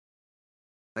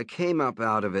I came up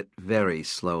out of it very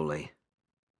slowly.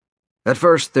 At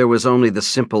first, there was only the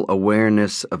simple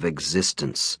awareness of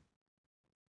existence.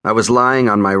 I was lying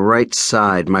on my right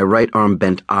side, my right arm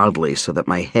bent oddly so that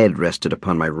my head rested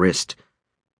upon my wrist.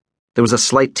 There was a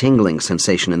slight tingling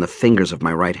sensation in the fingers of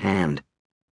my right hand,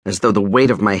 as though the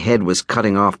weight of my head was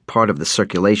cutting off part of the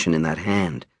circulation in that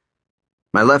hand.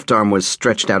 My left arm was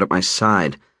stretched out at my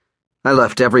side. I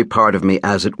left every part of me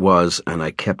as it was, and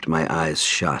I kept my eyes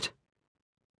shut.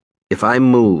 If I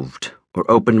moved or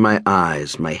opened my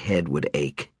eyes, my head would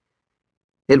ache.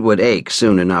 It would ache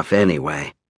soon enough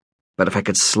anyway, but if I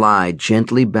could slide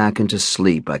gently back into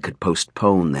sleep, I could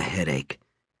postpone the headache.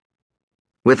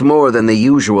 With more than the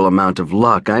usual amount of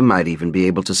luck, I might even be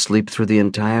able to sleep through the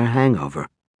entire hangover.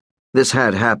 This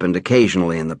had happened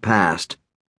occasionally in the past,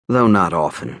 though not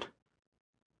often.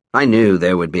 I knew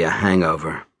there would be a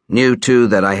hangover, knew too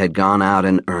that I had gone out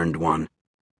and earned one,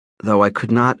 though I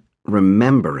could not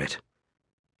remember it.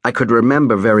 I could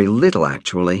remember very little,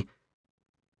 actually.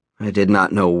 I did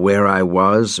not know where I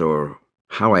was, or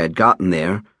how I had gotten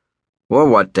there, or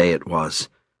what day it was,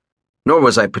 nor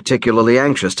was I particularly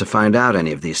anxious to find out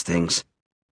any of these things.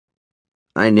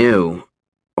 I knew,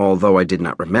 although I did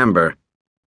not remember,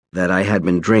 that I had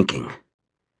been drinking.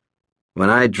 When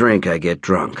I drink, I get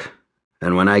drunk,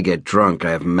 and when I get drunk,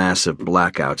 I have massive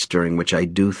blackouts during which I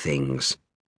do things,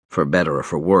 for better or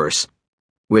for worse,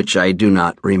 which I do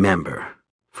not remember,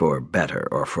 for better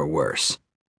or for worse.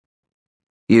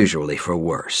 Usually for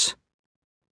worse.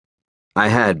 I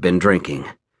had been drinking.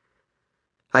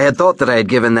 I had thought that I had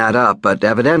given that up, but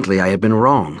evidently I had been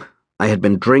wrong. I had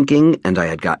been drinking, and I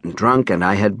had gotten drunk, and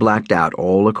I had blacked out,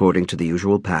 all according to the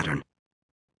usual pattern.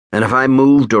 And if I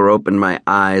moved or opened my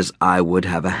eyes, I would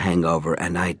have a hangover,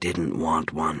 and I didn't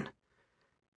want one.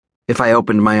 If I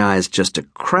opened my eyes just a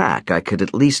crack, I could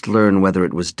at least learn whether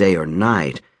it was day or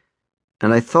night,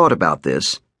 and I thought about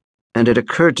this, and it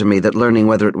occurred to me that learning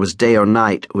whether it was day or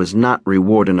night was not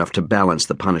reward enough to balance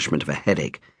the punishment of a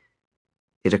headache.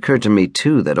 It occurred to me,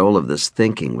 too, that all of this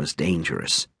thinking was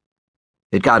dangerous.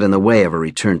 It got in the way of a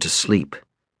return to sleep.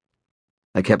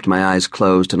 I kept my eyes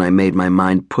closed, and I made my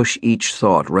mind push each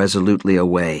thought resolutely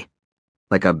away,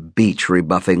 like a beach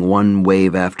rebuffing one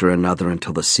wave after another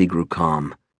until the sea grew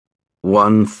calm.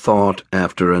 One thought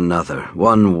after another,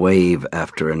 one wave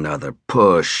after another,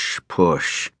 push,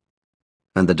 push,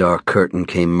 and the dark curtain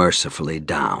came mercifully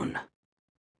down.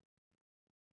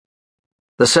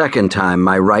 The second time,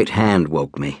 my right hand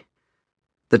woke me.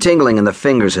 The tingling in the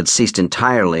fingers had ceased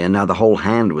entirely, and now the whole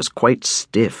hand was quite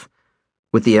stiff,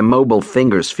 with the immobile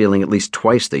fingers feeling at least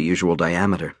twice their usual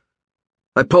diameter.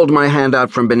 I pulled my hand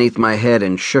out from beneath my head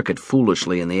and shook it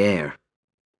foolishly in the air.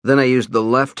 Then I used the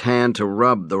left hand to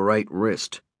rub the right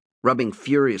wrist, rubbing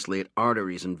furiously at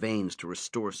arteries and veins to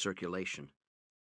restore circulation.